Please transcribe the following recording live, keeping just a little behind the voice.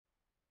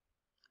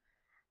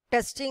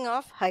Testing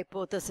of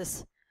hypothesis.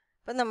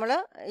 അപ്പം നമ്മൾ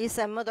ഈ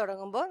സെമ്മ്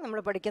തുടങ്ങുമ്പോൾ നമ്മൾ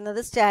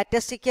പഠിക്കുന്നത്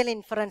സ്റ്റാറ്റിസ്റ്റിക്കൽ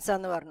ഇൻഫറൻസ്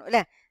എന്ന് പറഞ്ഞു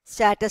അല്ലേ.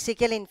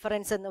 സ്റ്റാറ്റിസ്റ്റിക്കൽ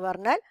ഇൻഫറൻസ് എന്ന്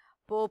പറഞ്ഞാൽ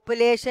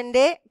പോപ്പുലേഷൻ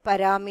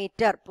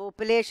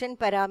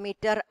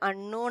പാരാമീറ്റർ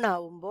അൺനോൺ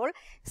ആവുമ്പോൾ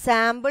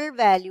സാമ്പിൾ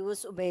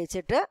വാല്യൂസ്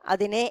ഉപയോഗിച്ചിട്ട്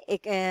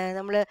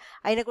നമ്മൾ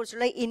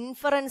അതിനെക്കുറിച്ചുള്ള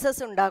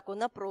ഇൻഫറൻസസ്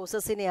ഉണ്ടാക്കുന്ന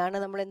പ്രോസസ്സിനെയാണ്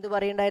നമ്മൾ എന്ത്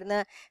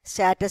പറയുണ്ടായിരുന്നത്,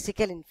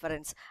 സ്റ്റാറ്റിസ്റ്റിക്കൽ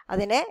ഇൻഫറൻസ്.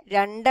 അതിനെ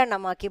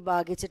രണ്ടെണ്ണമാക്കി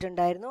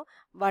ഭാഗിച്ചിട്ടുണ്ടായിരുന്നു.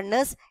 One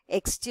is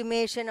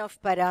estimation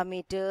of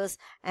parameters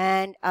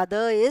and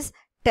other is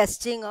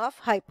testing of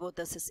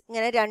hypothesis.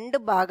 ഇങ്ങനെ രണ്ട്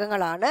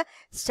ഭാഗങ്ങളാണ്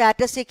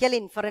സ്റ്റാറ്റിസ്റ്റിക്കൽ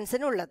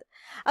ഇൻഫറൻസിനുള്ളത്.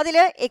 അതിൽ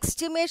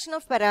എസ്റ്റിമേഷൻ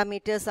ഓഫ്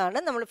പാരാമീറ്റേഴ്സ് ആണ്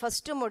നമ്മൾ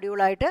ഫസ്റ്റ്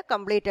മൊഡ്യൂളായിട്ട്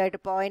കംപ്ലീറ്റ് ആയിട്ട്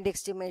പോയിന്റ്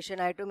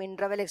എസ്റ്റിമേഷൻ ആയിട്ടും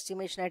ഇൻ്റർവൽ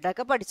എസ്റ്റിമേഷൻ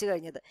ആയിട്ടൊക്കെ പഠിച്ചു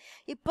കഴിഞ്ഞത്.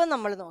 ഇപ്പം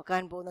നമ്മൾ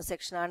നോക്കാൻ പോകുന്ന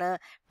സെക്ഷനാണ്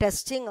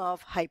ടെസ്റ്റിംഗ്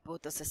ഓഫ്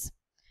ഹൈപ്പോത്തസിസ്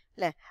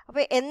അല്ലേ.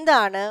 അപ്പോൾ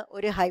എന്താണ്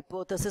ഒരു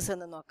ഹൈപ്പോത്തസിസ്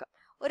എന്ന് നോക്കാം.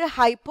 ഒരു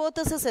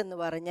ഹൈപ്പോത്തസിസ് എന്ന്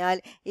പറഞ്ഞാൽ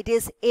ഇറ്റ്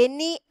ഈസ്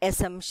എനി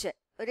അസംഷൻ,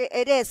 ഒരു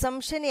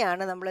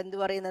എസംഷനെയാണ് നമ്മൾ എന്ത്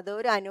പറയുന്നത്,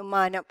 ഒരു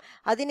അനുമാനം.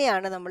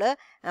 അതിനെയാണ് നമ്മൾ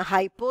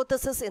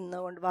ഹൈപ്പോത്തസിസ്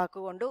എന്ന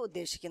വാക്കുകൊണ്ട്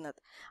ഉദ്ദേശിക്കുന്നത്.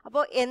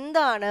 അപ്പോൾ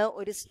എന്താണ്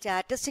ഒരു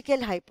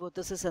സ്റ്റാറ്റിസ്റ്റിക്കൽ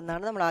ഹൈപ്പോത്തസിസ്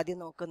എന്നാണ് നമ്മൾ ആദ്യം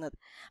നോക്കുന്നത്.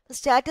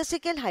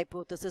 Statistical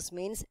hypothesis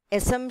means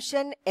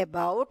assumption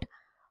about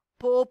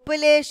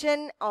population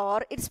or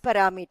it's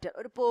parameter.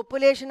 ഒരു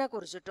പോപ്പുലേഷനെ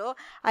കുറിച്ചിട്ടോ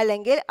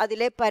അല്ലെങ്കിൽ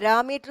അതിലെ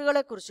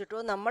പാരാമീറ്ററുകളെ കുറിച്ചിട്ടോ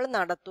നമ്മൾ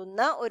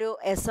നടത്തുന്ന ഒരു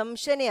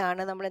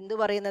എസംഷനെയാണ് നമ്മൾ എന്ത്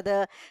പറയുന്നത്,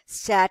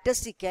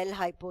 സ്റ്റാറ്റിസ്റ്റിക്കൽ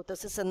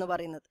ഹൈപ്പോത്തസിസ് എന്ന്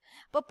പറയുന്നത്.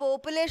 അപ്പോൾ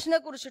പോപ്പുലേഷനെ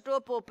കുറിച്ചിട്ടോ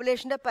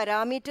പോപ്പുലേഷൻ്റെ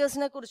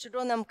പാരാമീറ്റേഴ്സിനെ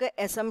കുറിച്ചിട്ടോ നമുക്ക്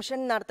എസംഷൻ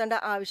നടത്തേണ്ട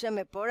ആവശ്യം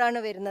എപ്പോഴാണ്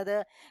വരുന്നത്,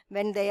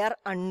 വെൻ ദേ ആർ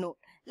അൺനോൺ.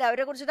 അല്ല,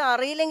 അവരെ കുറിച്ചിട്ട്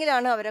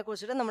അറിയില്ലെങ്കിലാണ് അവരെ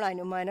കുറിച്ചിട്ട് നമ്മൾ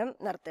അനുമാനം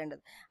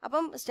നടത്തേണ്ടത്.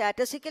 അപ്പം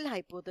statistical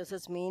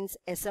hypothesis means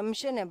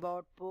assumption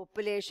about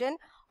population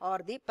or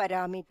the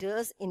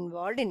parameters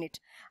involve in it.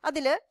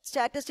 അതിൽ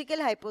സ്റ്റാറ്റിസ്റ്റിക്കൽ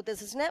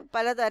ഹൈപ്പോത്തസിസിനെ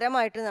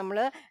പലതരമായിട്ട് നമ്മൾ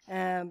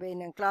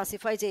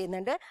ക്ലാസിഫൈ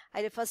ചെയ്യുന്നുണ്ട്.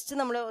 അതിൽ ഫസ്റ്റ്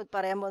നമ്മൾ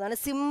പറയാൻ പോകുന്നതാണ്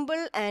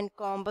സിമ്പിൾ ആൻഡ്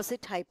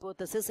കോമ്പോസിറ്റ്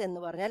ഹൈപ്പോത്തസിസ്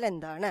എന്ന് പറഞ്ഞാൽ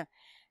എന്താണ്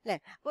അല്ലേ.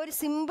 അപ്പോൾ ഒരു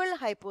സിമ്പിൾ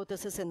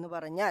ഹൈപ്പോത്തസിസ് എന്ന്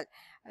പറഞ്ഞാൽ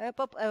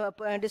ഇപ്പോൾ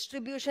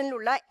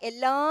ഡിസ്ട്രിബ്യൂഷനിലുള്ള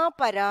എല്ലാ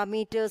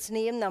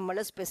പാരാമീറ്റേഴ്സിനെയും നമ്മൾ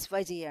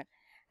സ്പെസിഫൈ ചെയ്യാൻ,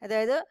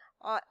 അതായത്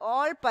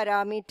all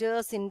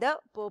parameters in the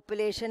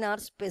population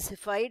are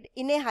specified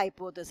in a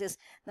hypothesis.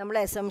 നമ്മൾ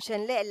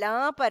അസംഷനിലെ എല്ലാ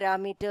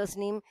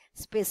പാരാമീറ്റേഴ്സിനെയും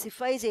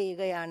സ്പെസിഫൈ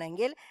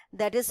ചെയ്യുകയാണെങ്കിൽ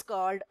that is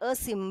called a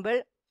simple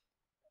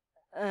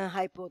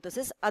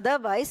hypothesis.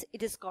 Otherwise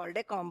it is called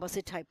a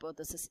composite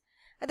hypothesis.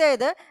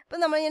 അതായത് ഇപ്പം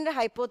നമ്മൾ ഇതിൻ്റെ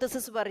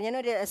ഹൈപ്പോത്തസിസ് പറഞ്ഞാൽ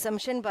ഒരു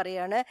അസംഷൻ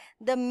പറയാണ്,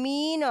 the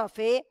mean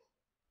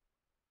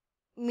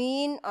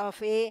of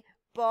a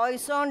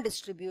Poisson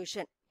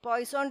distribution.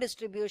 Poisson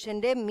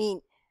distributionൻ്റെ mean,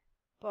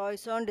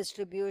 Poisson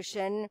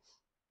distribution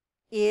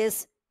is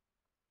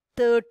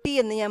 30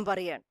 എന്ന് ഞാൻ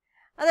പറയാണ്.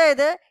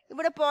 അതായത്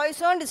ഇവിടെ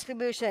പോയ്സോൺ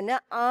ഡിസ്ട്രിബ്യൂഷന്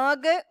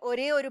ആകെ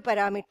ഒരേ ഒരു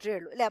പാരാമീറ്ററേ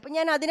ഉള്ളൂ അല്ലേ. അപ്പം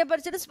ഞാൻ അതിനെ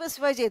പറിച്ചിട്ട്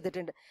സ്പെസിഫൈ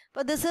ചെയ്തിട്ടുണ്ട്.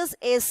 അപ്പോൾ this is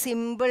A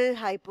simple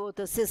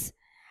hypothesis.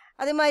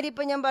 അതേമാതിരി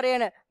ഇപ്പം ഞാൻ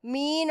പറയാണ്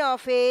മീൻ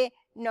ഓഫ് എ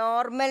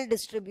നോർമൽ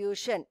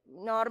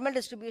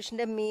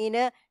ഡിസ്ട്രിബ്യൂഷൻ്റെ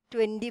മീന്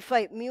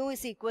 25, മ്യൂ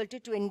ഇസ് ഈക്വൽ ടു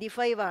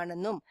 25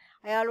 ആണെന്നും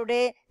അയാളുടെ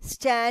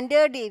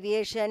standard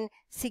deviation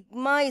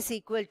sigma is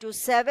equal to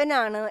 7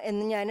 ആണ്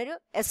എന്ന് ഞാനൊരു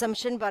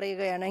അസംഷൻ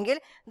പറയുകയാണെങ്കിൽ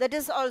that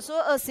is also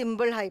A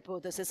simple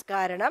hypothesis.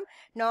 കാരണം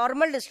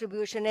നോർമൽ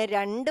ഡിസ്ട്രിബ്യൂഷന്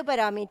 2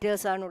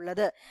 പാരാമീറ്റേഴ്സ്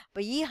ആണുള്ളത്.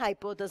 അപ്പോൾ ഈ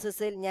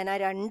ഹൈപ്പോത്തസിസിൽ ഞാൻ ആ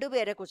 2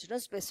 പേരെ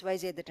കുറിച്ചിട്ടും സ്പെസിഫൈ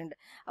ചെയ്തിട്ടുണ്ട്.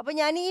 അപ്പോൾ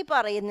ഞാൻ ഈ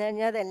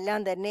പറയുന്നതെല്ലാം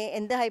തന്നെ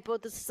എന്ത്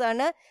ഹൈപ്പോത്തസിസ്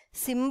ആണ്,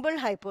 സിമ്പിൾ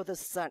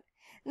ഹൈപ്പോത്തസിസ് ആണ്.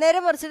 നേരെ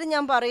മറിച്ചിട്ട്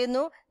ഞാൻ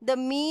പറയുന്നു the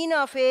mean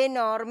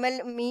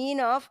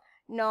of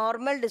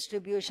normal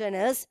distribution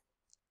is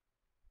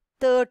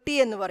 30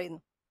 എന്ന് പറയുന്നു.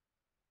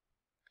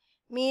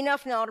 Mean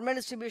of normal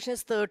distribution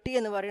is 30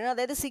 എന്ന് പറയുന്നു.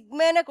 അതായത്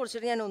സിഗ്മേനെ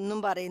കുറിച്ചിട്ട് ഞാൻ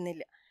ഒന്നും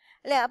പറയുന്നില്ല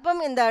അല്ലേ. അപ്പം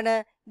എന്താണ്,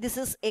 this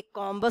is A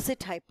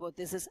composite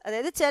hypothesis.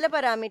 അതായത് ചില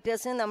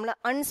പാരാമീറ്റേഴ്സിന് നമ്മൾ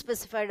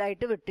അൺസ്പെസിഫൈഡ്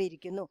ആയിട്ട്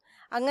വിട്ടിരിക്കുന്നു.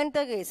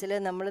 അങ്ങനത്തെ കേസിൽ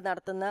നമ്മൾ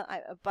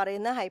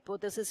പറയുന്ന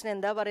ഹൈപ്പോത്തസിസിന്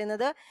എന്താ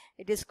പറയുന്നത്,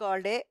 it is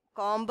called A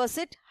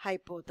composite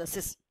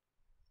hypothesis.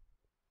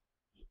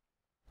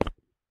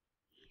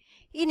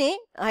 ഇനി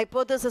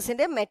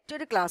ഹൈപ്പോത്തസിസിൻ്റെ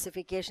മറ്റൊരു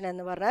ക്ലാസിഫിക്കേഷൻ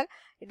എന്ന് പറഞ്ഞാൽ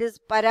it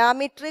is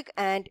parametric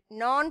and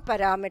non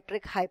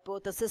parametric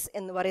hypothesis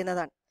എന്ന്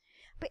പറയുന്നതാണ്.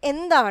 അപ്പം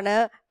എന്താണ്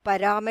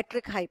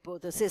പാരാമെട്രിക്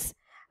ഹൈപ്പോത്തസിസ്?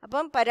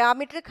 അപ്പം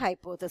പാരാമെട്രിക്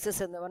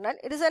ഹൈപ്പോത്തസിസ് എന്ന് പറഞ്ഞാൽ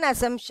ഇറ്റ് ഈസ് ആൻ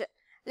അസംഷൻ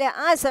അല്ലേ.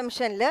 ആ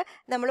അസംഷനിൽ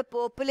നമ്മൾ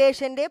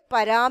പോപ്പുലേഷൻ്റെ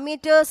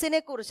പാരാമീറ്റേഴ്സിനെ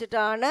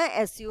കുറിച്ചിട്ടാണ്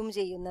അസ്യൂം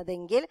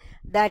ചെയ്യുന്നതെങ്കിൽ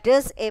that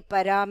is A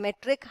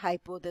parametric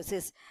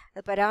hypothesis.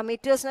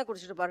 പാരാമീറ്റേഴ്സിനെ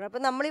കുറിച്ചിട്ട് പറഞ്ഞു.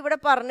 അപ്പം നമ്മളിവിടെ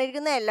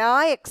പറഞ്ഞിരിക്കുന്ന എല്ലാ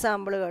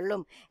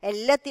എക്സാമ്പിളുകളിലും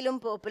എല്ലാത്തിലും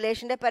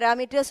പോപ്പുലേഷൻ്റെ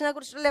പാരാമീറ്റേഴ്സിനെ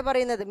കുറിച്ചിട്ടല്ലേ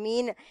പറയുന്നത്.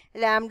 മീൻ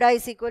lambda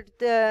is equal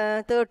to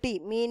 30,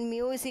 mean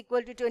mu is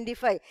equal to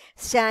 25,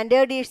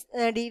 standard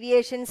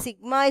deviation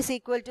sigma is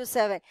equal to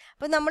 7.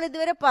 അപ്പം നമ്മൾ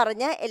ഇതുവരെ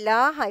പറഞ്ഞ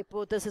എല്ലാ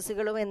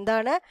ഹൈപ്പോത്തസിസുകളും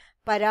എന്താണ്,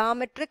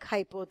 പാരാമെട്രിക്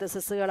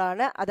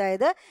ഹൈപ്പോത്തസിസുകളാണ്.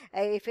 അതായത്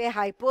if A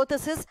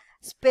hypothesis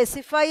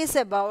specifies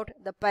about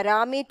the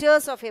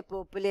parameters of a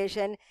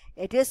population,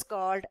 it is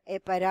called a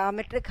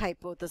parametric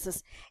hypothesis.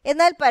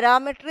 എന്നാൽ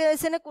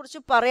പാരാമീറ്റേഴ്സിനെ കുറിച്ച്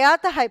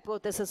പറയാത്ത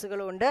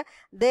ഹൈപ്പോത്തസിസുകളുണ്ട്.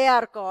 They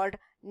are called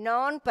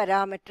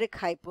non-parametric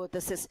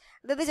hypothesis.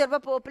 അതായത്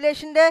ചിലപ്പോൾ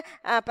പോപ്പുലേഷൻ്റെ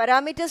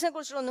പാരാമീറ്റേഴ്സിനെ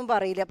കുറിച്ചൊന്നും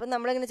പറയില്ല. അപ്പം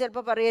നമ്മളിങ്ങനെ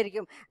ചിലപ്പോൾ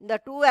പറയുമായിരിക്കും the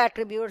two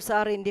attributes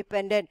are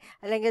independent,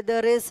 അല്ലെങ്കിൽ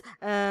there is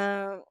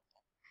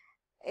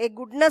a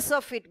goodness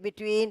of fit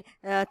between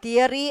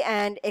theory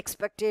and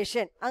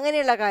expectation,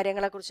 അങ്ങനെയുള്ള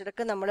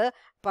കാര്യങ്ങളെക്കുറിച്ചിട്ടൊക്കെ നമ്മൾ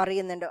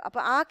പറയുന്നുണ്ട്.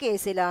 അപ്പോൾ ആ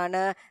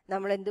കേസിലാണ്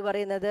നമ്മൾ എന്ത്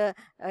പറയുന്നത്,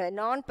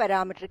 നോൺ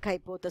പാരാമെട്രിക്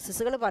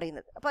ഹൈപ്പോത്തസിസുകൾ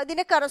പറയുന്നത്. അപ്പോൾ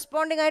അതിന്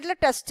കറസ്പോണ്ടിങ് ആയിട്ടുള്ള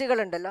ടെസ്റ്റുകൾ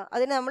ഉണ്ടല്ലോ,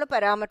 അതിന് നമ്മൾ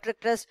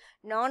parametric test,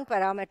 non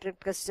parametric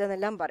test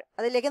എന്നെല്ലാം പറയും.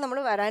 അതിലേക്ക്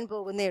നമ്മൾ വരാൻ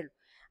പോകുന്നേ ഉള്ളൂ.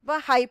 അപ്പോൾ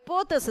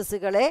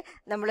ഹൈപ്പോത്തസിസുകളെ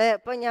നമ്മൾ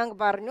ഇപ്പോൾ ഞാൻ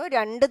പറഞ്ഞു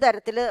 2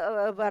 തരത്തിൽ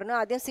പറഞ്ഞു.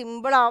 ആദ്യം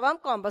സിമ്പിൾ ആവാം,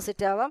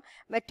 കോമ്പോസിറ്റ് ആവാം.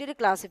 മറ്റൊരു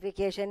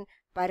ക്ലാസിഫിക്കേഷൻ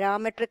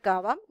പാരാമെട്രിക്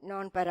ആവാം,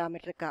 നോൺ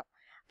പാരാമെട്രിക് ആവാം.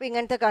 അപ്പോൾ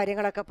ഇങ്ങനത്തെ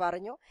കാര്യങ്ങളൊക്കെ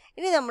പറഞ്ഞു.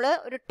 ഇനി നമ്മൾ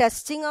ഒരു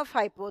ടെസ്റ്റിംഗ് ഓഫ്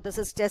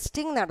ഹൈപ്പോത്തസിസ്,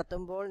 ടെസ്റ്റിംഗ്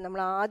നടത്തുമ്പോൾ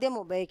നമ്മൾ ആദ്യം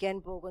ഉപയോഗിക്കാൻ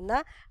പോകുന്ന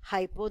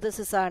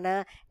ഹൈപ്പോത്തസിസ് ആണ്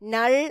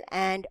നൾ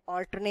ആൻഡ്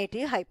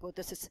ഓൾട്ടർനേറ്റീവ്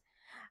ഹൈപ്പോത്തസിസ്.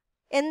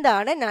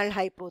 എന്താണ് നൾ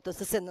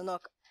ഹൈപ്പോത്തസിസ് എന്ന്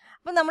നോക്കാം.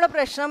 അപ്പോൾ നമ്മുടെ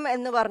പ്രശ്നം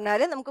എന്ന്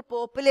പറഞ്ഞാൽ നമുക്ക്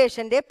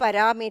പോപ്പുലേഷൻ്റെ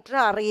പാരാമീറ്റർ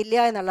അറിയില്ല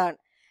എന്നുള്ളതാണ്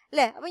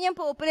അല്ലേ. അപ്പോൾ ഞാൻ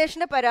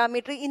പോപ്പുലേഷൻ്റെ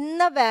പാരാമീറ്റർ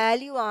ഇന്ന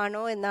വാല്യൂ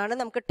ആണോ എന്നാണ്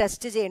നമുക്ക്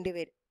ടെസ്റ്റ് ചെയ്യേണ്ടി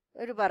വരും.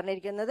 ഒരു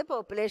പറഞ്ഞിരിക്കുന്നത്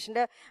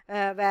പോപ്പുലേഷൻ്റെ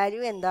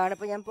വാല്യൂ എന്താണ്.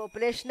 ഇപ്പോൾ ഞാൻ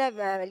പോപ്പുലേഷൻ്റെ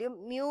value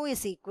mu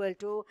is equal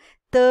to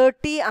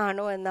 30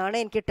 ആണോ എന്നാണ്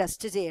എനിക്ക്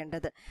ടെസ്റ്റ്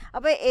ചെയ്യേണ്ടത്.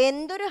 അപ്പോൾ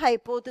എന്തൊരു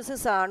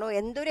ഹൈപ്പോത്തസിസ് ആണോ,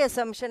 എന്തൊരു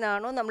അസംഷൻ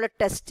ആണോ നമ്മൾ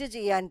ടെസ്റ്റ്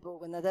ചെയ്യാൻ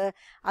പോകുന്നത്,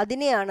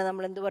 അതിനെയാണ്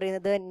നമ്മൾ എന്ത്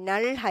പറയുന്നത്,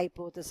 നൾ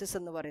ഹൈപ്പോത്തസിസ്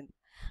എന്ന് പറയുന്നത്.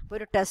 അപ്പോൾ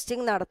ഒരു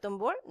ടെസ്റ്റിംഗ്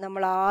നടത്തുമ്പോൾ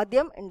നമ്മൾ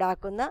ആദ്യം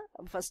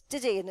ഫസ്റ്റ്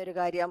ചെയ്യുന്നൊരു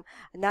കാര്യം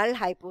നൾ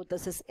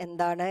ഹൈപ്പോത്തസിസ്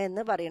എന്താണ്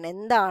എന്ന് പറയണം.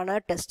 എന്താണ്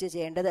ടെസ്റ്റ്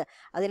ചെയ്യേണ്ടത്,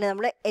 അതിനെ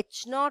നമ്മൾ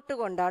H0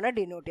 കൊണ്ടാണ്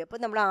ഡിനോട്ട് ചെയ്യുക.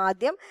 അപ്പോൾ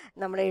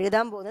നമ്മൾ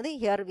എഴുതാൻ പോകുന്നത്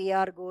here we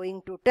are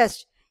going to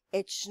test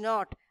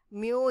H0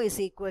 mu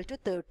is equal to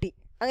 30,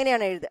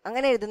 അങ്ങനെയാണ് എഴുതുക.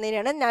 അങ്ങനെ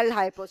എഴുതുന്നതിനാണ് നൾ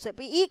ഹൈപ്പോത്തസിസ്.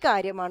 അപ്പോൾ ഈ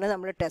കാര്യമാണ്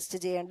നമ്മൾ ടെസ്റ്റ്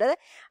ചെയ്യേണ്ടത്.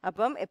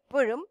 അപ്പം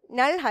എപ്പോഴും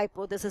നൾ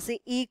ഹൈപ്പോത്തസിസ്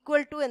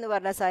ഈക്വൽ ടു എന്ന്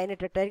പറഞ്ഞ സൈൻ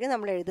ഇട്ടിട്ടായിരിക്കും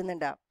നമ്മൾ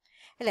എഴുതുന്നുണ്ടാവും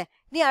അല്ലേ.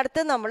 ഇനി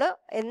അടുത്ത് നമ്മൾ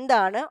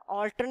എന്താണ്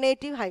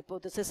ഓൾട്ടർനേറ്റീവ്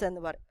ഹൈപ്പോത്തസിസ്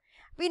എന്ന് പറയും.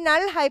 അപ്പോൾ ഈ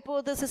നൾ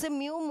ഹൈപ്പോത്തസിസ്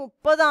മ്യൂ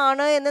 30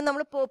 ആണ് എന്ന്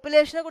നമ്മൾ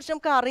പോപ്പുലേഷനെ കുറിച്ച്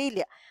നമുക്ക്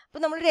അറിയില്ല.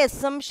 അപ്പോൾ നമ്മളൊരു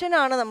എസംഷൻ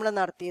ആണ് നമ്മൾ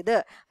നടത്തിയത്.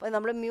 അപ്പോൾ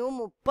നമ്മൾ മ്യൂ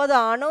 30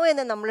 ആണോ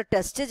എന്ന് നമ്മൾ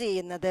ടെസ്റ്റ്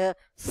ചെയ്യുന്നത്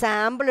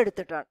സാമ്പിൾ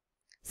എടുത്തിട്ടാണ്.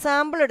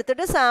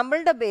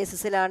 സാമ്പിളിൻ്റെ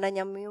ബേസിസിലാണ്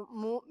ഞാൻ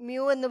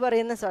മ്യൂ എന്ന്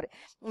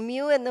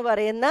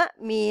പറയുന്ന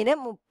മീന്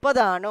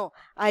 30 ആണോ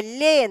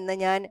അല്ലേ എന്ന്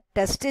ഞാൻ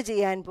ടെസ്റ്റ്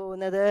ചെയ്യാൻ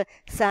പോകുന്നത്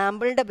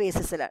സാമ്പിളിൻ്റെ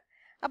ബേസിസിലാണ്.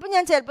 അപ്പം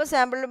ഞാൻ ചിലപ്പോൾ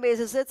സാമ്പിൾ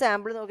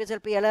നോക്കി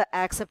ചിലപ്പോൾ ഇയാൾ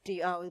ആക്സെപ്റ്റ്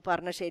ചെയ്യും, ഇത്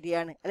പറഞ്ഞ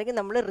ശരിയാണ്, അല്ലെങ്കിൽ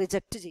നമ്മൾ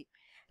റിജക്റ്റ് ചെയ്യും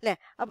അല്ലേ.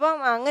 അപ്പം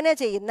അങ്ങനെ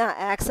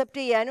ആക്സെപ്റ്റ്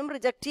ചെയ്യാനും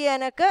റിജക്റ്റ്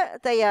ചെയ്യാനൊക്കെ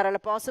തയ്യാറുള്ള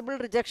പോസിബിൾ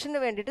റിജക്ഷന്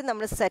വേണ്ടിയിട്ട്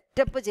നമ്മൾ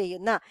സെറ്റപ്പ്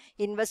ചെയ്യുന്ന,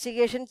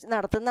 ഇൻവെസ്റ്റിഗേഷൻ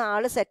നടത്തുന്ന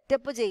ആൾ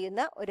സെറ്റപ്പ്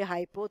ചെയ്യുന്ന ഒരു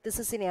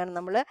ഹൈപ്പോത്തസിസിനെയാണ്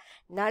നമ്മൾ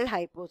നൾ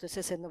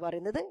ഹൈപ്പോത്തസിസ് എന്ന്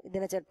പറയുന്നത്.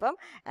 ഇതിനെ ചിലപ്പം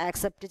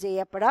ആക്സെപ്റ്റ്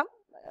ചെയ്യപ്പെടാം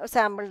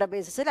സാമ്പിളിൻ്റെ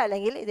ബേസിസിൽ,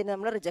 അല്ലെങ്കിൽ ഇതിനെ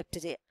നമ്മൾ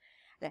റിജക്റ്റ് ചെയ്യാം.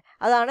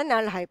 അതാണ്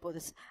നൾ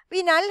ഹൈപ്പോത്തസിസ്. അപ്പോൾ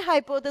ഈ നൾ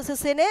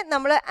ഹൈപ്പോത്തസിസിനെ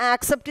നമ്മൾ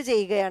ആക്സെപ്റ്റ്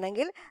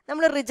ചെയ്യുകയാണെങ്കിൽ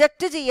നമ്മൾ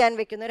റിജക്റ്റ് ചെയ്യാൻ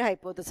വെക്കുന്ന ഒരു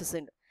ഹൈപ്പോത്തസിസ്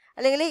ഉണ്ട്.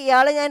 അല്ലെങ്കിൽ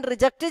ഇയാളെ ഞാൻ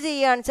റിജക്റ്റ്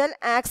ചെയ്യുകയാണെന്ന് വെച്ചാൽ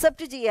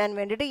ആക്സെപ്റ്റ് ചെയ്യാൻ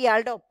വേണ്ടിയിട്ട്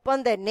ഇയാളുടെ ഒപ്പം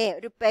തന്നെ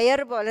ഒരു പെയർ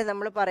പോലെ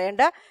നമ്മൾ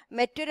പറയേണ്ട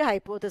മറ്റൊരു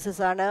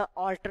ഹൈപ്പോത്തസിസ് ആണ്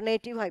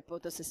ഓൾട്ടർനേറ്റീവ്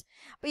ഹൈപ്പോത്തസിസ്.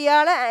 അപ്പോൾ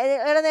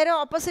ഇയാളെ നേരെ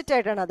ഓപ്പോസിറ്റ്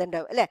ആയിട്ടാണ്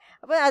അതുണ്ടാവും അല്ലേ.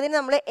 അപ്പോൾ അതിന്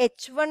നമ്മൾ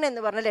H1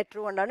 എന്ന് പറഞ്ഞ ലെറ്റർ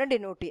കൊണ്ടാണ്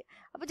ഡിനോട്ട് ചെയ്യുക.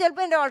 അപ്പോൾ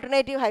ചിലപ്പോൾ എൻ്റെ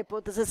ഓൾട്ടർനേറ്റീവ്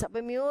ഹൈപ്പോത്തസിസ്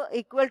അപ്പോൾ മ്യൂ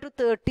ഈക്വൽ ടു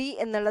 30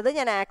 എന്നുള്ളത്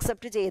ഞാൻ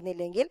ആക്സെപ്റ്റ്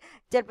ചെയ്യുന്നില്ലെങ്കിൽ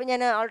ചിലപ്പോൾ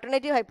ഞാൻ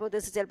ഓൾട്ടർനേറ്റീവ്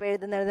ഹൈപ്പോത്തസിസ് ചിലപ്പോൾ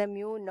എഴുതുന്നത്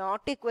മ്യൂ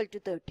നോട്ട് ഈക്വൽ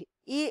ടു 30,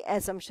 ഈ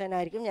അസംഷൻ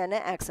ആയിരിക്കും ഞാൻ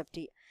ആക്സെപ്റ്റ്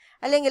ചെയ്യുക.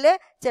 അല്ലെങ്കിൽ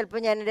ചിലപ്പോൾ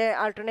ഞാൻ എൻ്റെ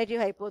alternative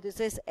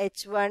hypothesis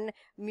H1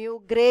 mu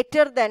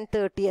greater than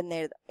 30 എന്ന്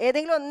എഴുതാം.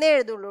 ഏതെങ്കിലും ഒന്നേ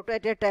എഴുതുള്ളൂ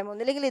അറ്റ് എ ടൈം.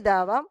 ഒന്നില്ലെങ്കിൽ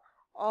ഇതാവാം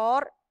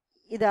ഓർ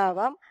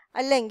ഇതാവാം,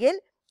 അല്ലെങ്കിൽ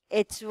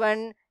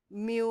H1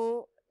 മ്യൂ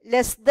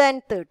ലെസ് ദാൻ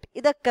 30.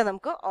 ഇതൊക്കെ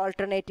നമുക്ക്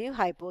ഓൾട്ടർനേറ്റീവ്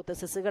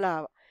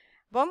ഹൈപ്പോത്തസിസുകളാവാം.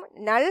 അപ്പം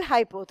നൾ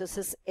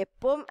ഹൈപ്പോത്തസിസ്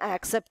എപ്പോഴും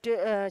ആക്സെപ്റ്റ്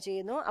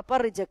ചെയ്യുന്നു, അപ്പോൾ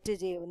റിജക്റ്റ്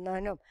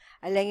ചെയ്യുന്നതിനും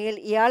അല്ലെങ്കിൽ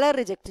ഇയാളെ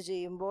റിജക്റ്റ്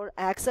ചെയ്യുമ്പോൾ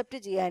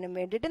ആക്സെപ്റ്റ് ചെയ്യാനും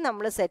വേണ്ടിയിട്ട്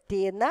നമ്മൾ സെറ്റ്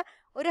ചെയ്യുന്ന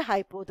ഒരു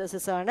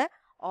ഹൈപ്പോത്തസിസാണ്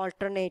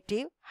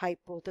ഓൾട്ടർനേറ്റീവ്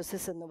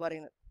ഹൈപ്പോത്തസിസ് എന്ന്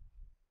പറയുന്നത്.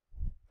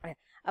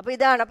 അപ്പോൾ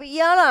അപ്പോൾ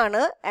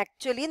ഇയാളാണ്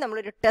ആക്ച്വലി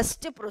നമ്മളൊരു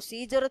ടെസ്റ്റ്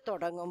പ്രൊസീജിയർ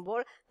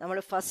തുടങ്ങുമ്പോൾ നമ്മൾ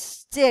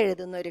ഫസ്റ്റ്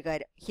എഴുതുന്ന ഒരു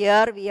കാര്യം.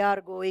 Here we are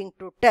going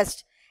to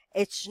test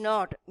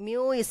H0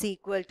 mu is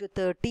equal to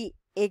 30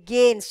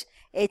 against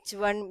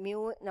H1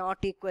 mu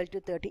not equal to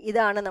 30.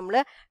 ഇതാണ് നമ്മൾ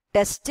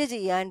ടെസ്റ്റ്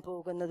ചെയ്യാൻ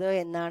പോകുന്നത്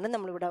എന്നാണ്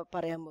നമ്മളിവിടെ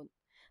പറയാൻ പോകുന്നത്.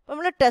 അപ്പോൾ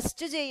നമ്മൾ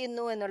ടെസ്റ്റ്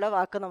ചെയ്യുന്നു എന്നുള്ള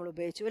വാക്ക് നമ്മൾ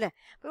ഉപയോഗിച്ചു അല്ലേ.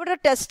 അപ്പോൾ ഇവിടെ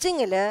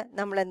ടെസ്റ്റിങ്ങിൽ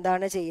നമ്മൾ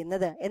എന്താണ്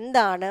ചെയ്യുന്നത്,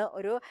 എന്താണ്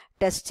ഒരു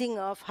ടെസ്റ്റിംഗ്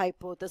ഓഫ്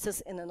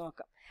ഹൈപ്പോത്തസിസ് എന്ന്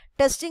നോക്കാം.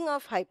 ടെസ്റ്റിംഗ്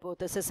ഓഫ്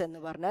ഹൈപ്പോത്തസിസ് എന്ന്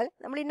പറഞ്ഞാൽ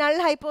നമ്മൾ ഈ നൾ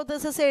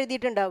ഹൈപ്പോത്തസിസ്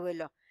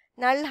എഴുതിയിട്ടുണ്ടാവുമല്ലോ.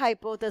 നൾ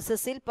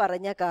ഹൈപ്പോത്തസിസിൽ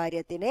പറഞ്ഞ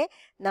കാര്യത്തിനെ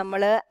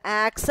നമ്മൾ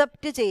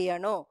ആക്സെപ്റ്റ്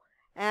ചെയ്യണോ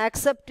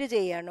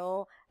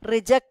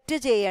റിജക്റ്റ്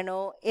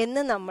ചെയ്യണോ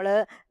എന്ന് നമ്മൾ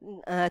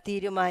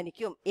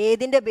തീരുമാനിക്കും.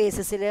 ഏതിൻ്റെ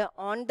ബേസിസിൽ?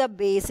 On the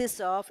basis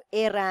of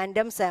A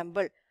random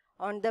sample.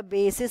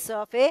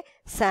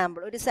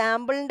 ഒരു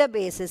സാമ്പിളിൻ്റെ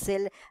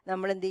ബേസിസിൽ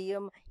നമ്മൾ എന്ത്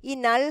ചെയ്യും, ഈ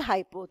നൾ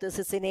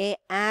ഹൈപ്പോത്തസിസിനെ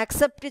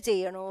ആക്സെപ്റ്റ്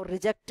ചെയ്യണോ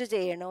റിജക്റ്റ്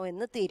ചെയ്യണോ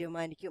എന്ന്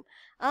തീരുമാനിക്കും.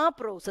 ആ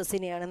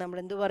പ്രോസസ്സിനെയാണ് നമ്മൾ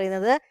എന്ത്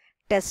പറയുന്നത്,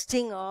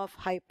 ടെസ്റ്റിംഗ് ഓഫ്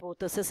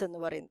ഹൈപ്പോത്തസിസ് എന്ന്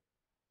പറയുന്നത്.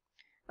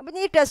 അപ്പം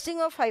ഈ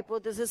ടെസ്റ്റിംഗ് ഓഫ്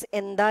ഹൈപ്പോത്തസിസ്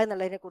എന്താ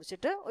എന്നുള്ളതിനെ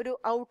കുറിച്ചിട്ട് ഒരു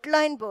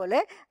ഔട്ട്ലൈൻ പോലെ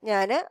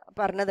ഞാൻ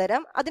പറഞ്ഞു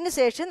തരാം.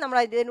 അതിനുശേഷം നമ്മൾ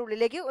അതിൻ്റെ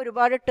ഉള്ളിലേക്ക്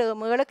ഒരുപാട്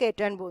ടേമുകൾ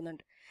കയറ്റാൻ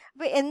പോകുന്നുണ്ട്.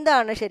 അപ്പോൾ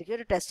എന്താണ് ശരിക്കും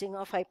ഒരു ടെസ്റ്റിംഗ്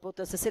ഓഫ്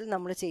ഹൈപ്പോത്തസിസിൽ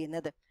നമ്മൾ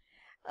ചെയ്യുന്നത്?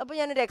 അപ്പോൾ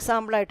ഞാനൊരു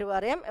എക്സാമ്പിളായിട്ട്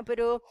പറയാം. ഇപ്പോൾ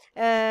ഒരു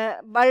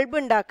ബൾബ്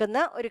ഉണ്ടാക്കുന്ന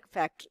ഒരു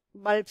ഫാക്ടറി,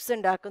 ബൾബ്സ്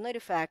ഉണ്ടാക്കുന്ന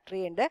ഒരു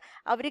ഫാക്ടറി ഉണ്ട്.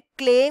 അവർ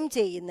ക്ലെയിം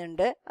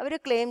ചെയ്യുന്നുണ്ട്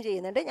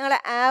ഞങ്ങൾ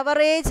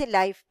average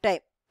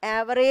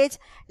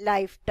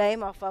life time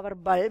of our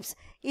bulbs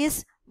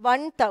is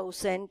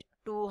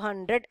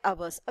 1200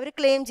 hours. Our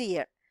claim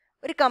ചെയ്യുകയാണ്.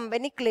 ഒരു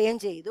കമ്പനി ക്ലെയിം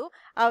ചെയ്തു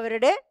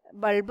അവരുടെ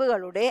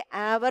ബൾബുകളുടെ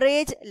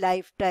ആവറേജ്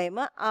ലൈഫ് ടൈം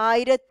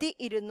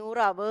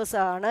 1200 hours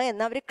ആണ്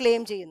എന്ന് അവർ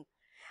ക്ലെയിം ചെയ്യുന്നു.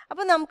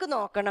 അപ്പോൾ നമുക്ക്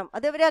നോക്കണം,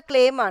 അത് അവർ ആ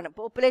ക്ലെയിമാണ്,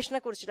 പോപ്പുലേഷനെ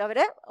കുറിച്ചിട്ട്,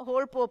 അവരെ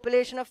ഹോൾ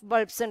പോപ്പുലേഷൻ ഓഫ്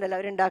ബൾബ്സ് ഉണ്ടല്ലോ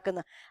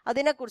അവരുണ്ടാക്കുന്ന,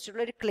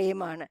 അതിനെക്കുറിച്ചുള്ള ഒരു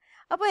ക്ലെയിമാണ്.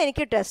 അപ്പോൾ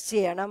എനിക്ക് ടെസ്റ്റ്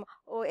ചെയ്യണം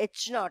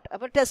H0.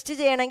 അപ്പോൾ ടെസ്റ്റ്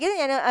ചെയ്യണമെങ്കിൽ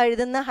ഞാൻ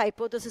എഴുതുന്ന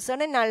ഹൈപ്പോത്തസിസ്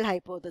ആണ് നൾ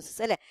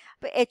ഹൈപ്പോത്തസിസ് അല്ലേ.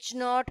 അപ്പോൾ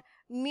H0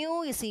 mu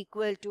is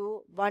equal to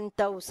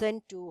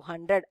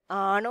 1200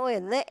 ആണോ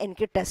എന്ന്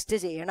എനിക്ക് ടെസ്റ്റ്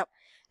ചെയ്യണം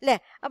അല്ലേ.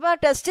 അപ്പോൾ ആ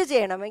ടെസ്റ്റ്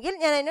ചെയ്യണമെങ്കിൽ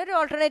ഞാൻ അതിനൊരു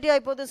ഓൾട്ടർനേറ്റീവ്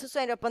ഹൈപ്പോത്തസിസ്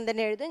അതിൻ്റെ ഒപ്പം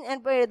തന്നെ എഴുതും.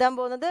 ഞാനിപ്പോൾ എഴുതാൻ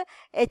പോകുന്നത്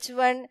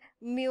H1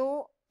 mu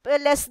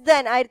ലെസ്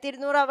ദാൻ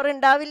 1200 അവർ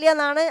ഉണ്ടാവില്ല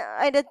എന്നാണ്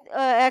അതിൻ്റെ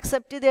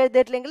ആക്സെപ്റ്റ് ചെയ്ത്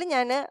എഴുതിയിട്ടില്ലെങ്കിൽ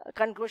ഞാൻ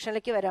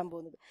കൺക്ലൂഷനിലേക്ക് വരാൻ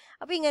പോകുന്നത്.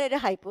 അപ്പോൾ ഇങ്ങനെ ഒരു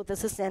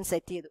ഹൈപ്പോത്തസിസ് ഞാൻ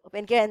സെറ്റ് ചെയ്തു. അപ്പോൾ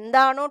എനിക്ക്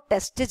എന്താണോ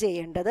ടെസ്റ്റ്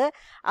ചെയ്യേണ്ടത്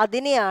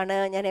അതിനെയാണ്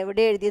ഞാൻ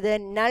എവിടെ എഴുതിയത്?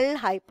 നൾ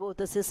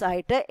ഹൈപ്പോത്തസിസ്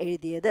ആയിട്ട്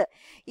എഴുതിയത്.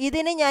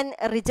 ഇതിന് ഞാൻ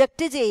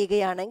റിജക്റ്റ്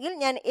ചെയ്യുകയാണെങ്കിൽ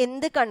ഞാൻ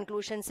എന്ത്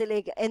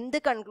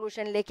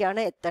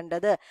കൺക്ലൂഷനിലേക്കാണ്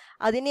എത്തേണ്ടത്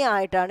അതിനെ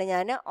ആയിട്ടാണ്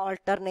ഞാൻ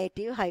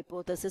ഓൾട്ടർനേറ്റീവ്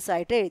ഹൈപ്പോത്തസിസ്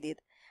ആയിട്ട്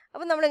എഴുതിയത്.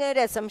 അപ്പോൾ നമ്മളിങ്ങനെ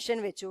ഒരു അസംഷൻ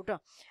വെച്ചു കേട്ടോ.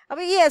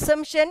 അപ്പോൾ ഈ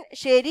അസംഷൻ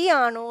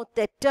ശരിയാണോ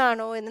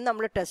തെറ്റാണോ എന്ന്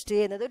നമ്മൾ ടെസ്റ്റ്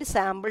ചെയ്യുന്നത് ഒരു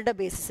സാമ്പിളുടെ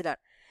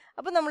ബേസിസിലാണ്.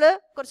 അപ്പോൾ നമ്മൾ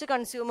കുറച്ച്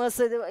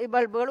കൺസ്യൂമേഴ്സ്, ഈ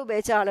ബൾബുകൾ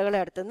ഉപയോഗിച്ച ആളുകളെ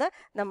അടുത്തുനിന്ന്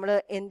നമ്മൾ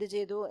എന്ത്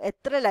ചെയ്തു,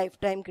 എത്ര ലൈഫ്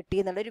ടൈം കിട്ടി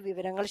എന്നുള്ളൊരു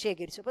വിവരങ്ങൾ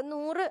ശേഖരിച്ചു. അപ്പോൾ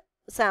 100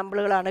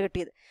 സാമ്പിളുകളാണ്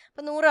കിട്ടിയത്.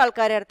 അപ്പോൾ 100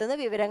 ആൾക്കാരെ അടുത്തുനിന്ന്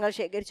വിവരങ്ങൾ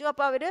ശേഖരിച്ചു.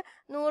 അപ്പോൾ അവർ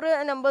 100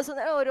 നമ്പേഴ്സ്,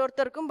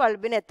 ഓരോരുത്തർക്കും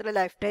ബൾബിന് എത്ര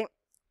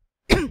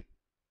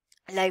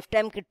ലൈഫ്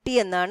ടൈം കിട്ടി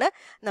എന്നാണ്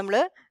നമ്മൾ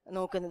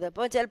നോക്കുന്നത്.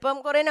 അപ്പോൾ ചിലപ്പം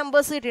കുറേ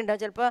നമ്പേഴ്സ് കിട്ടിയിട്ടുണ്ടാവും.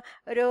 ചിലപ്പോൾ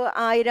ഒരു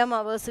 1000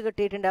 hours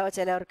കിട്ടിയിട്ടുണ്ടാവും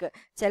ചിലവർക്ക്,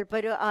 ചിലപ്പോൾ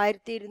ഒരു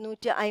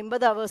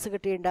 1250 hours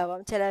കിട്ടിയിട്ടുണ്ടാവാം,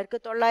 ചിലർക്ക്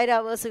 900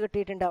 hours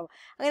കിട്ടിയിട്ടുണ്ടാവും.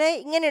 അങ്ങനെ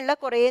ഇങ്ങനെയുള്ള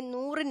കുറേ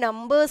 100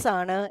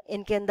 നമ്പേഴ്സാണ്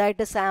എനിക്ക്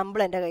എന്തായിട്ട്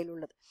സാമ്പിൾ എൻ്റെ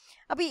കയ്യിലുള്ളത്.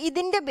 അപ്പോൾ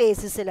ഇതിൻ്റെ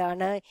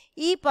ബേസിസിലാണ്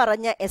ഈ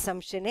പറഞ്ഞ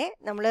എസംഷനെ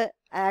നമ്മൾ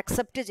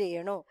ആക്സെപ്റ്റ്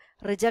ചെയ്യണോ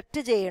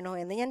റിജക്റ്റ് ചെയ്യണോ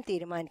എന്ന് ഞാൻ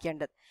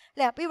തീരുമാനിക്കേണ്ടത്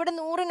അല്ലേ. അപ്പോൾ ഇവിടെ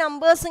 100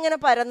 നമ്പേഴ്സ് ഇങ്ങനെ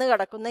പരന്ന്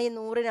കിടക്കുന്ന ഈ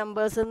 100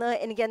 നമ്പേഴ്സിൽ നിന്ന്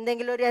എനിക്ക്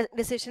എന്തെങ്കിലും ഒരു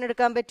ഡിസിഷൻ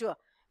എടുക്കാൻ പറ്റുമോ?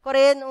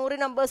 കുറേ 100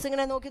 നമ്പേഴ്സ്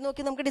ഇങ്ങനെ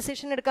നോക്കി നമുക്ക്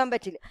ഡിസിഷൻ എടുക്കാൻ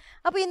പറ്റില്ല.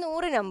 അപ്പോൾ ഈ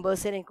 100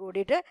 നമ്പേഴ്സിനെ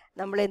കൂടിയിട്ട്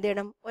നമ്മൾ എന്ത്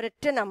ചെയ്യണം?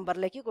 ഒരൊറ്റ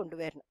നമ്പറിലേക്ക്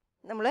കൊണ്ടുവരണം.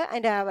 നമ്മൾ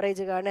അതിൻ്റെ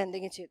ആവറേജ് കാണുക,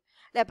 എന്തെങ്കിലും ചെയ്തു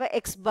അല്ലേ. അപ്പോൾ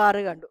എക്സ് ബാർ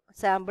കണ്ടു,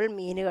 സാമ്പിൾ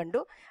മീൻ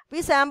കണ്ടു. അപ്പോൾ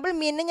ഈ സാമ്പിൾ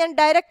മീനിനെ ഞാൻ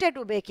ഡയറക്റ്റായിട്ട്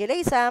ഉപയോഗിക്കില്ല.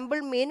 ഈ സാമ്പിൾ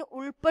മീൻ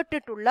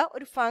ഉൾപ്പെട്ടിട്ടുള്ള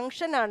ഒരു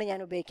ഫംഗ്ഷനാണ്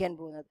ഞാൻ ഉപയോഗിക്കാൻ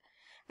പോകുന്നത്.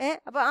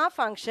 അപ്പോൾ ആ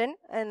ഫംഗ്ഷൻ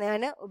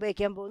ഞാൻ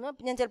ഉപയോഗിക്കാൻ പോകുന്നു.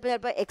 അപ്പോൾ ഞാൻ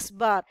ചിലപ്പോൾ എക്സ്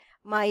ബാർ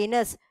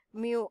മൈനസ്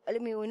മ്യൂ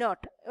അല്ലെങ്കിൽ മ്യൂ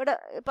നോട്ട്, ഇവിടെ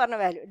പറഞ്ഞ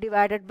value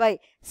divided by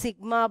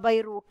sigma by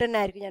 √n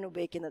ആയിരിക്കും ഞാൻ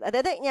ഉപയോഗിക്കുന്നത്.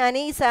 അതായത് ഞാൻ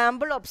ഈ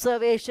സാമ്പിൾ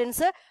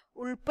ഒബ്സർവേഷൻസ്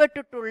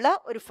ഉൾപ്പെട്ടിട്ടുള്ള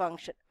ഒരു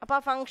ഫംഗ്ഷൻ. അപ്പോൾ ആ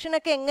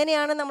ഫംഗ്ഷനൊക്കെ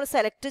എങ്ങനെയാണ് നമ്മൾ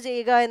സെലക്ട്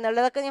ചെയ്യുക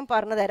എന്നുള്ളതൊക്കെ ഞാൻ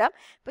പറഞ്ഞു തരാം.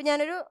 ഇപ്പോൾ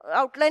ഞാനൊരു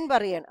ഔട്ട്ലൈൻ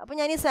പറയുകയാണ്. അപ്പോൾ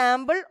ഞാൻ ഈ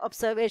സാമ്പിൾ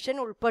ഒബ്സർവേഷൻ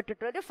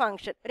ഉൾപ്പെട്ടിട്ടുള്ളൊരു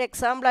ഫംഗ്ഷൻ, ഒരു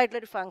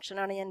എക്സാമ്പിളായിട്ടുള്ളൊരു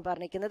ഫംഗ്ഷനാണ് ഞാൻ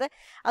പറഞ്ഞിരിക്കുന്നത്.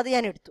 അത്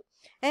ഞാൻ എടുത്തു.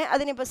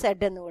 അതിനിപ്പോൾ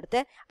സെഡ് എന്ന്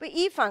കൊടുത്തേ. അപ്പോൾ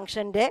ഈ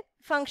ഫംഗ്ഷൻ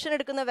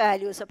എടുക്കുന്ന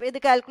വാല്യൂസ്, അപ്പോൾ ഇത്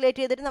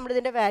കാൽക്കുലേറ്റ് ചെയ്തിട്ട് നമ്മൾ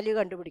ഇതിൻ്റെ വാല്യൂ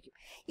കണ്ടുപിടിക്കും.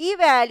 ഈ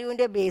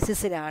വാല്യൂവിൻ്റെ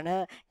ബേസിസിലാണ്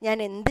ഞാൻ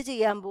എന്ത്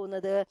ചെയ്യാൻ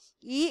പോകുന്നത്?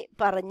 ഈ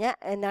പറഞ്ഞ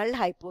നൾ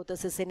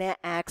ഹൈപ്പോത്തസിസിനെ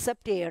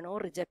ആക്സെപ്റ്റ് ചെയ്യണോ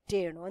റിജക്റ്റ്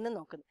ചെയ്യണോ എന്ന്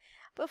നോക്കുന്നത്.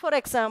 അപ്പോൾ ഫോർ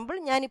എക്സാമ്പിൾ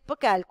ഞാനിപ്പോൾ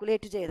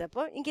കാൽക്കുലേറ്റ്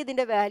ചെയ്തപ്പോൾ എനിക്ക്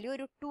ഇതിൻ്റെ വാല്യൂ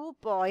ഒരു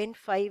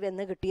 2.5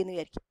 എന്ന് കിട്ടിയെന്ന്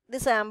വിചാരിക്കും. ഇത്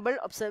സാമ്പിൾ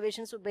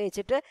ഒബ്സർവേഷൻസ്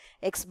ഉപയോഗിച്ചിട്ട്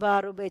എക്സ്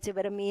ബാർ ഉപയോഗിച്ച്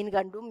ഇവരെ മീൻ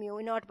കണ്ടു, മ്യൂ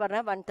നോട്ട്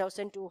പറഞ്ഞാൽ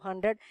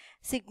 1200,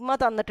 സിഗ്മ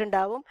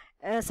തന്നിട്ടുണ്ടാവും,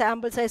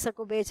 സാമ്പിൾ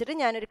സൈസൊക്കെ ഉപയോഗിച്ചിട്ട്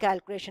ഞാനൊരു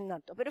കാൽക്കുലേഷൻ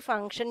നടത്തും. അപ്പോൾ ഒരു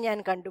ഫംഗ്ഷൻ ഞാൻ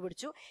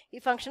കണ്ടുപിടിച്ചു. ഈ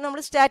ഫംഗ്ഷൻ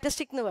നമ്മൾ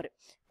സ്റ്റാറ്റിസ്റ്റിക് എന്ന് പറയും.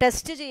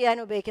 ടെസ്റ്റ് ചെയ്യാൻ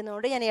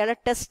ഉപയോഗിക്കുന്നതുകൊണ്ട് ഞാൻ ഇയാളെ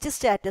ടെസ്റ്റ്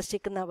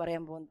സ്റ്റാറ്റിസ്റ്റിക് എന്നാണ്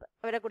പറയാൻ പോകുന്നത്.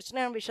 അവരെക്കുറിച്ച്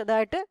ഞാൻ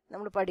വിശദമായിട്ട്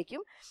നമ്മൾ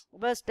പഠിക്കും.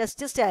 അപ്പോൾ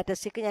ടെസ്റ്റ്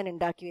സ്റ്റാറ്റിസ്റ്റിക് ഞാൻ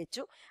ഉണ്ടാക്കി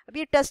വെച്ചു.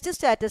 അപ്പോൾ ഈ ടെസ്റ്റ്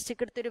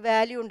സ്റ്റാറ്റിസ്റ്റിക് എടുത്തൊരു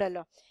വാല്യൂ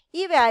ഉണ്ടല്ലോ,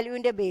 ഈ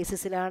വാല്യൂവിൻ്റെ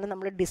ബേസിസിലാണ്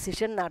നമ്മൾ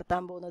ഡിസിഷൻ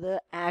നടത്താൻ പോകുന്നത്,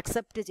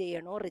 ആക്സെപ്റ്റ്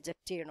ചെയ്യണോ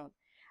റിജക്റ്റ് ചെയ്യണോ.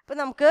 അപ്പോൾ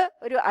നമുക്ക്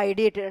ഒരു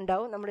ഐഡിയ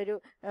ഉണ്ടാവും, നമ്മളൊരു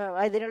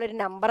അതിനുള്ളൊരു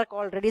നമ്പറൊക്കെ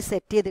ഓൾറെഡി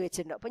സെറ്റ് ചെയ്ത്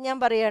വെച്ചിട്ടുണ്ടാവും. അപ്പോൾ ഞാൻ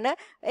പറയുകയാണ്,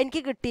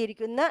 എനിക്ക്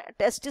കിട്ടിയിരിക്കുന്ന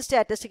ടെസ്റ്റ്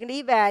സ്റ്റാറ്റിസ്റ്റിക്കിൻ്റെ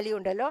ഈ വാല്യൂ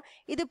ഉണ്ടല്ലോ,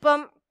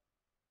 ഇതിപ്പം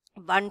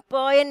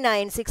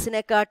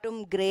 1.96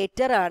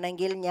 ഗ്രേറ്റർ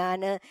ആണെങ്കിൽ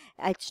ഞാൻ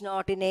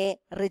H0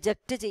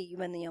 റിജക്റ്റ്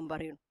ചെയ്യുമെന്ന് ഞാൻ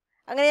പറയുന്നു.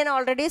 അങ്ങനെ ഞാൻ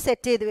ഓൾറെഡി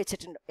സെറ്റ് ചെയ്ത്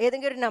വെച്ചിട്ടുണ്ട്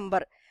ഏതെങ്കിലും ഒരു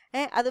നമ്പർ.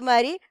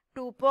 അതുമാതിരി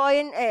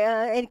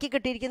എനിക്ക്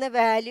കിട്ടിയിരിക്കുന്ന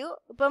വാല്യൂ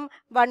ഇപ്പം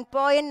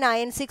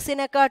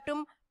 1.96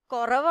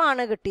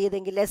 കുറവാണ്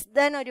കിട്ടിയതെങ്കിൽ, ലെസ്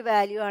ദാൻ ഒരു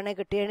വാല്യൂ ആണ്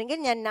കിട്ടിയതെങ്കിൽ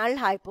ഞാൻ നൾ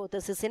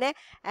ഹൈപ്പോത്തസിസിനെ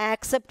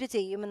ആക്സെപ്റ്റ്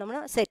ചെയ്യുമെന്ന് നമ്മൾ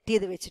സെറ്റ്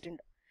ചെയ്ത്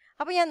വെച്ചിട്ടുണ്ട്.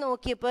 അപ്പോൾ ഞാൻ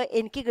നോക്കിയപ്പോൾ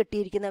എനിക്ക്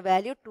കിട്ടിയിരിക്കുന്ന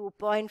വാല്യൂ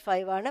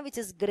 2.5 ആണ്,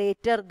 വിച്ച് ഇസ്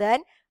ഗ്രേറ്റർ ദാൻ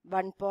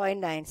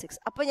 1.96.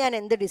 അപ്പോൾ ഞാൻ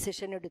എന്ത്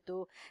ഡിസിഷൻ എടുത്തു?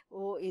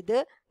 ഇത്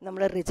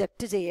നമ്മൾ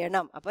റിജക്റ്റ്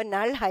ചെയ്യണം. അപ്പോൾ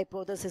നൾ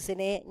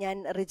ഹൈപ്പോത്തസിസിനെ ഞാൻ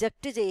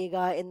റിജക്റ്റ്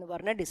ചെയ്യുക എന്ന്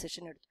പറഞ്ഞ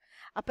ഡിസിഷൻ എടുത്തു.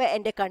 അപ്പോൾ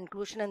എൻ്റെ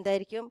കൺക്ലൂഷൻ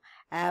എന്തായിരിക്കും?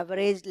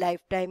 ആവറേജ്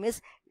ലൈഫ് ടൈം ഇസ്,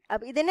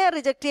 അപ്പം ഇതിനെ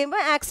റിജക്റ്റ്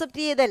ചെയ്യുമ്പോൾ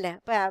ആക്സെപ്റ്റ് ചെയ്തല്ലേ,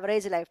 അപ്പോൾ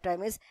average life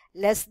time is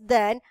less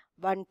than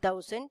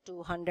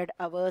 1200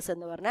 hours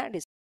എന്ന് പറഞ്ഞാൽ